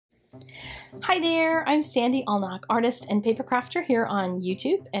Hi there, I'm Sandy Allnock, artist and paper crafter here on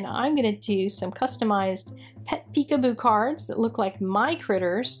YouTube, and I'm going to do some customized pet peekaboo cards that look like my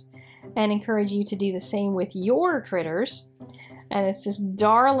critters and encourage you to do the same with your critters. And it's this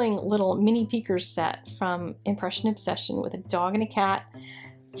darling little mini peekers set from Impression Obsession with a dog and a cat.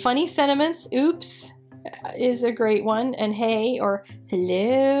 Funny sentiments, oops, is a great one, and hey or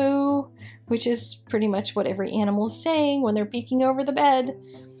hello, which is pretty much what every animal is saying when they're peeking over the bed.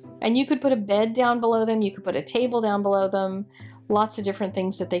 And you could put a bed down below them, you could put a table down below them, lots of different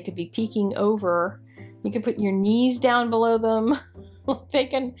things that they could be peeking over. You could put your knees down below them. They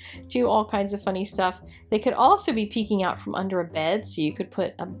can do all kinds of funny stuff. They could also be peeking out from under a bed, so you could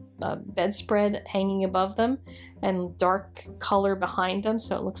put a bedspread hanging above them and dark color behind them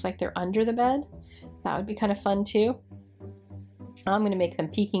so it looks like they're under the bed. That would be kind of fun too. I'm going to make them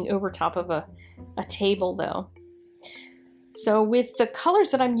peeking over top of a table though. So with the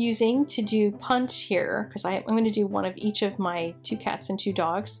colors that I'm using to do Punch here, because I'm going to do one of each of my 2 cats and 2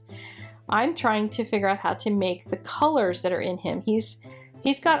 dogs, I'm trying to figure out how to make the colors that are in him. He's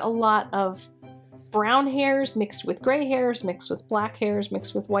got a lot of brown hairs mixed with gray hairs, mixed with black hairs,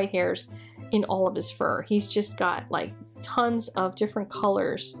 mixed with white hairs in all of his fur. He's just got like tons of different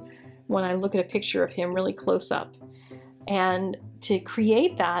colors when I look at a picture of him really close up. And to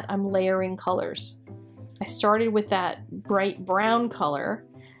create that, I'm layering colors. I started with that bright brown color,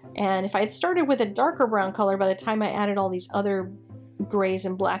 and if I had started with a darker brown color, by the time I added all these other grays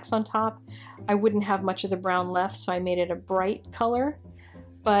and blacks on top, I wouldn't have much of the brown left, so I made it a bright color.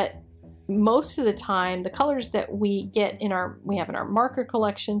 But most of the time, the colors that we have in our marker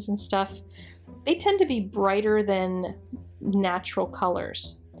collections and stuff, they tend to be brighter than natural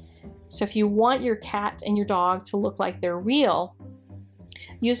colors. So if you want your cat and your dog to look like they're real,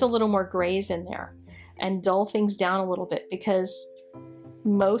 use a little more grays in there and dull things down a little bit, because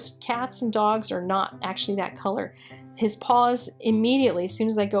most cats and dogs are not actually that color. His paws immediately, as soon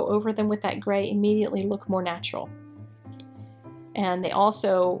as I go over them with that gray, immediately look more natural. And they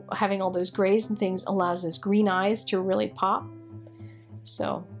also, having all those grays and things allows his green eyes to really pop.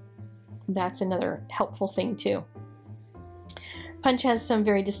 So that's another helpful thing too. Punch has some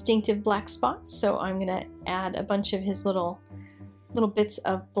very distinctive black spots, so I'm gonna add a bunch of his little bits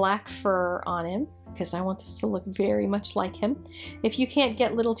of black fur on him, because I want this to look very much like him. If you can't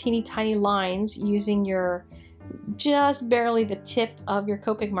get little teeny tiny lines using your just barely the tip of your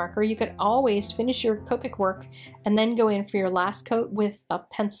Copic marker, you could always finish your Copic work and then go in for your last coat with a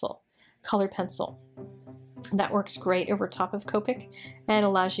pencil, colored pencil. That works great over top of Copic and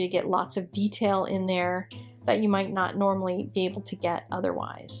allows you to get lots of detail in there that you might not normally be able to get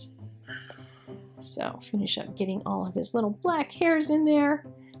otherwise. So finish up getting all of his little black hairs in there,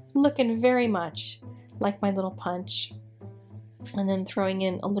 looking very much like my little Punch, and then throwing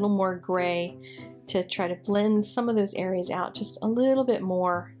in a little more gray to try to blend some of those areas out just a little bit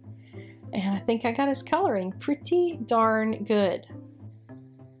more. And I think I got his coloring pretty darn good.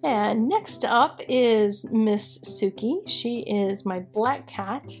 And next up is Miss Suki. She is my black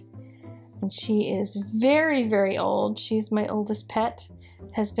cat, and she is very, very old. She's my oldest pet,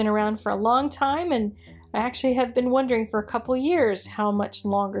 has been around for a long time, and I actually have been wondering for a couple years how much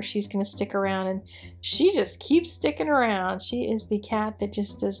longer she's going to stick around, and she just keeps sticking around. She is the cat that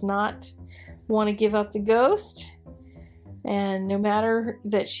just does not want to give up the ghost, and no matter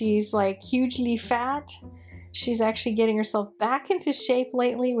that she's like hugely fat, she's actually getting herself back into shape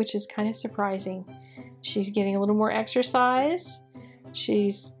lately, which is kind of surprising. She's getting a little more exercise.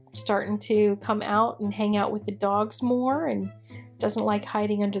 She's starting to come out and hang out with the dogs more and doesn't like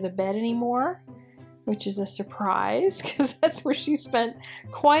hiding under the bed anymore, which is a surprise because that's where she spent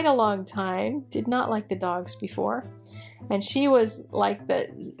quite a long time. Did not like the dogs before. And she was like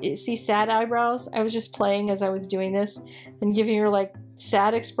see sad eyebrows? I was just playing as I was doing this and giving her like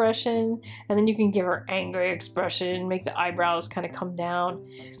sad expression, and then you can give her angry expression, make the eyebrows kind of come down.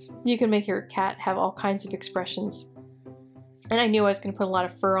 You can make your cat have all kinds of expressions. And I knew I was going to put a lot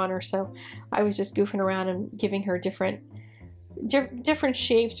of fur on her, so I was just goofing around and giving her different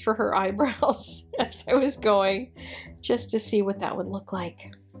shapes for her eyebrows as I was going, just to see what that would look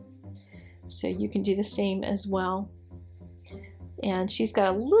like. So you can do the same as well. And she's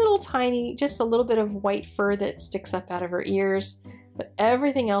got a little tiny, just a little bit of white fur that sticks up out of her ears, but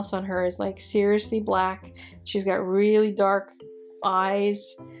everything else on her is like seriously black. She's got really dark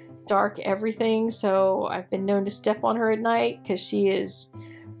eyes, dark everything, so I've been known to step on her at night because she is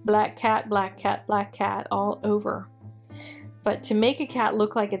black cat, black cat, black cat all over. But to make a cat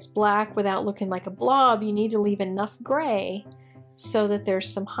look like it's black without looking like a blob, you need to leave enough gray so that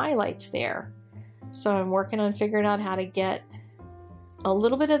there's some highlights there. So I'm working on figuring out how to get a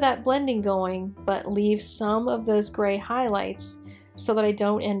little bit of that blending going, but leave some of those gray highlights so that I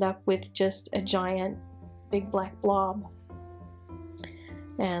don't end up with just a giant big black blob.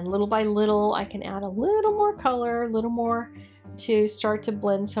 And little by little, I can add a little more color, a little more to start to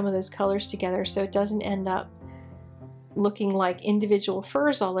blend some of those colors together so it doesn't end up looking like individual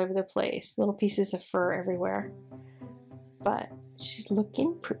furs all over the place, little pieces of fur everywhere. But she's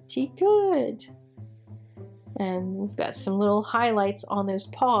looking pretty good. And we've got some little highlights on those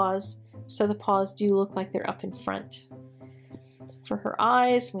paws, so the paws do look like they're up in front. For her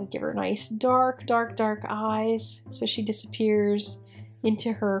eyes, we give her nice dark, dark, dark eyes so she disappears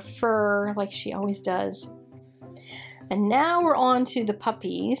into her fur like she always does. And now we're on to the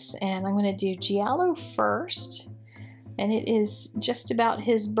puppies, and I'm going to do Giallo first. And it is just about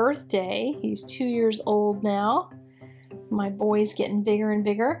his birthday. He's 2 years old now. My boy's getting bigger and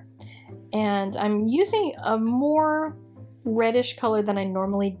bigger. And I'm using a more reddish color than I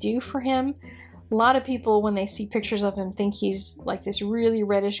normally do for him. A lot of people, when they see pictures of him, think he's like this really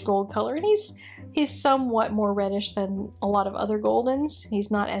reddish gold color. And he's somewhat more reddish than a lot of other Goldens.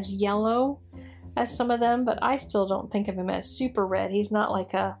 He's not as yellow as some of them, but I still don't think of him as super red. He's not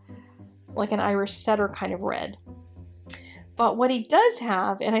like an Irish setter kind of red. But what he does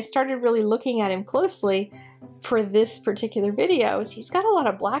have, and I started really looking at him closely for this particular video, is he's got a lot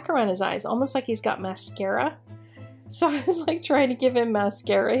of black around his eyes, almost like he's got mascara. So I was like trying to give him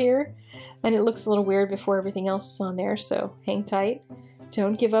mascara here, and it looks a little weird before everything else is on there, so hang tight.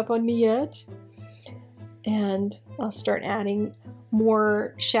 Don't give up on me yet. And I'll start adding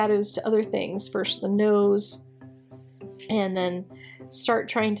more shadows to other things. First the nose, and then start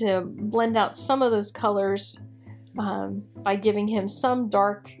trying to blend out some of those colors by giving him some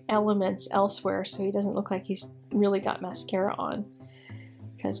dark elements elsewhere so he doesn't look like he's really got mascara on,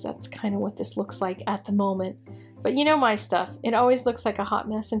 because that's kind of what this looks like at the moment. But you know my stuff, it always looks like a hot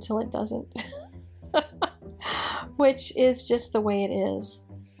mess until it doesn't. Which is just the way it is.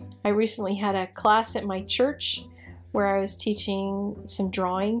 I recently had a class at my church where I was teaching some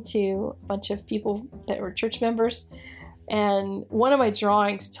drawing to a bunch of people that were church members, and one of my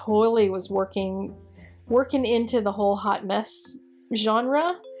drawings totally was working into the whole hot mess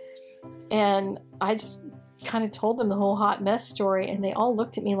genre, and I just kind of told them the whole hot mess story, and they all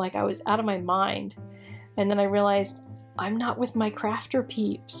looked at me like I was out of my mind. And then I realized I'm not with my crafter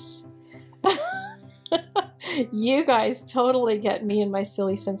peeps. You guys totally get me and my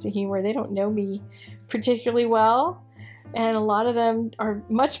silly sense of humor. They don't know me particularly well, and a lot of them are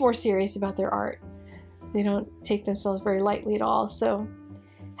much more serious about their art. They don't take themselves very lightly at all, so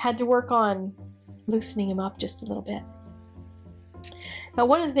had to work on loosening him up just a little bit. Now,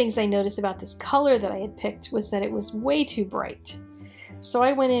 one of the things I noticed about this color that I had picked was that it was way too bright. So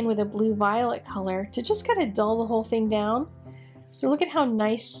I went in with a blue-violet color to just kind of dull the whole thing down. So look at how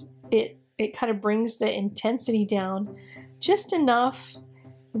nice it kind of brings the intensity down just enough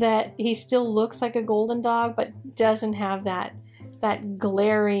that he still looks like a golden dog, but doesn't have that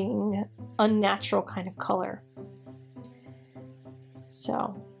glaring, unnatural kind of color.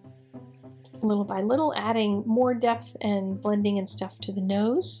 So little by little, adding more depth and blending and stuff to the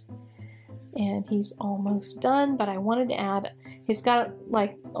nose. And he's almost done, but I wanted to add, he's got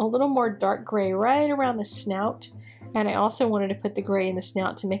like a little more dark gray right around the snout, and I also wanted to put the gray in the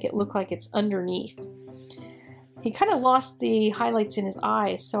snout to make it look like it's underneath. He kind of lost the highlights in his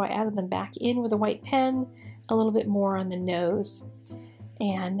eyes, so I added them back in with a white pen, a little bit more on the nose.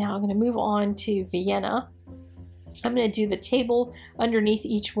 And now I'm going to move on to Vienna. I'm going to do the table underneath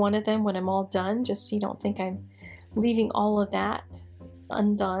each one of them when I'm all done, just so you don't think I'm leaving all of that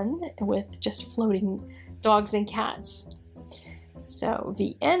undone with just floating dogs and cats. So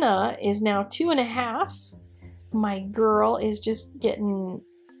Vienna is now 2.5. My girl is just getting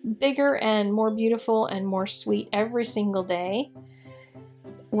bigger and more beautiful and more sweet every single day.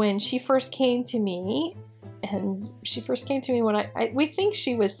 When she first came to me, and she first came to me when we think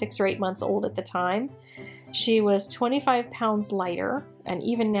she was 6 or 8 months old at the time. She was 25 pounds lighter, and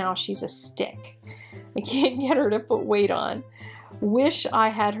even now she's a stick. I can't get her to put weight on. Wish I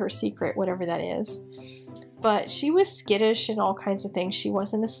had her secret, whatever that is. But she was skittish and all kinds of things. She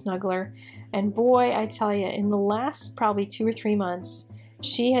wasn't a snuggler. And boy, I tell you, in the last probably 2 or 3 months,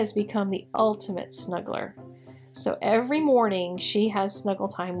 she has become the ultimate snuggler. So every morning she has snuggle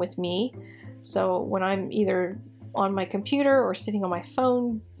time with me. So when I'm either on my computer or sitting on my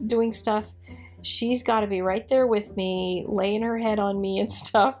phone doing stuff, she's got to be right there with me, laying her head on me and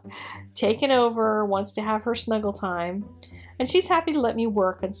stuff, taking over, wants to have her snuggle time. And she's happy to let me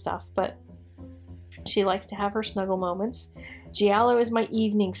work and stuff, but She likes to have her snuggle moments. Giallo is my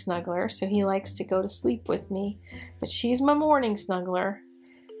evening snuggler, so he likes to go to sleep with me, but she's my morning snuggler.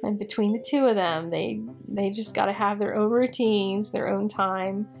 And between the two of them, they just got to have their own routines, their own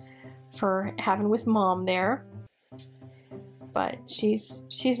time for having with mom there. But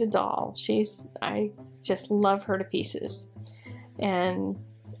she's a doll. I just love her to pieces. And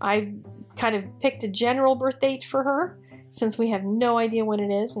I kind of picked a general birth date for her since we have no idea when it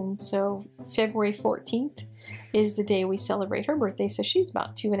is, and so February 14th is the day we celebrate her birthday, so she's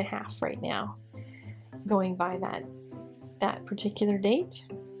about 2.5 right now, going by that particular date.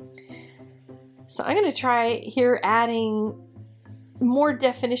 So I'm going to try here adding more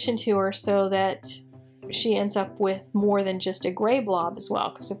definition to her so that she ends up with more than just a gray blob as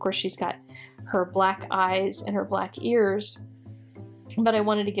well, because of course she's got her black eyes and her black ears, but I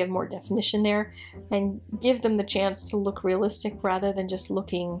wanted to give more definition there and give them the chance to look realistic rather than just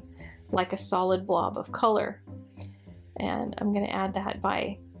looking like a solid blob of color. And I'm going to add that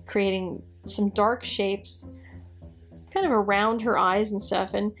by creating some dark shapes kind of around her eyes and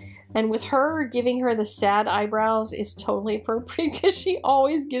stuff. And with her, giving her the sad eyebrows is totally appropriate because she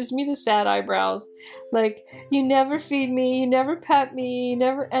always gives me the sad eyebrows. Like, you never feed me, you never pet me, you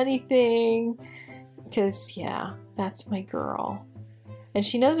never anything. Because, yeah, that's my girl. And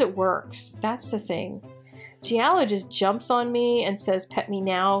she knows it works. That's the thing. Giallo just jumps on me and says, pet me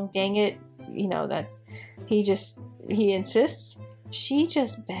now, dang it. You know, he insists. She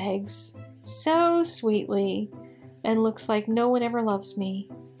just begs so sweetly and looks like no one ever loves me.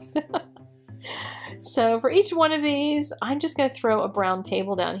 So for each one of these, I'm just going to throw a brown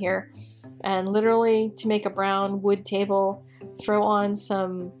table down here. And literally, to make a brown wood table, throw on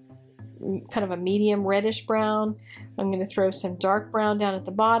some kind of a medium reddish brown. I'm going to throw some dark brown down at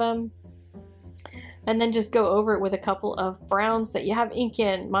the bottom. And then just go over it with a couple of browns that you have ink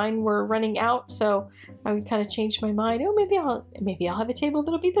in. Mine were running out, so I would kind of change my mind. Oh, maybe I'll have a table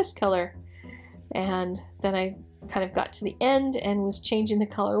that'll be this color. And then I kind of got to the end and was changing the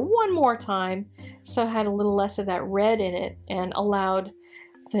color one more time, so I had a little less of that red in it and allowed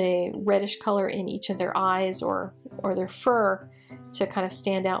the reddish color in each of their eyes or their fur to kind of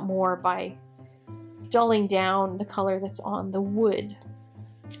stand out more by dulling down the color that's on the wood.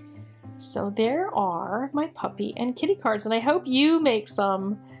 So there are my puppy and kitty cards, and I hope you make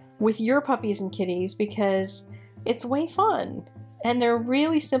some with your puppies and kitties because it's way fun. And they're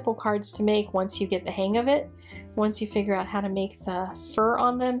really simple cards to make once you get the hang of it. Once you figure out how to make the fur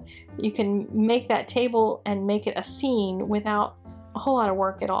on them, you can make that table and make it a scene without a whole lot of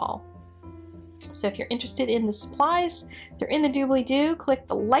work at all. So if you're interested in the supplies, they're in the doobly-doo. Click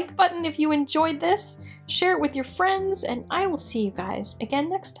the like button if you enjoyed this. Share it with your friends, and I will see you guys again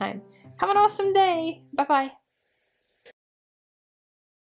next time. Have an awesome day. Bye-bye.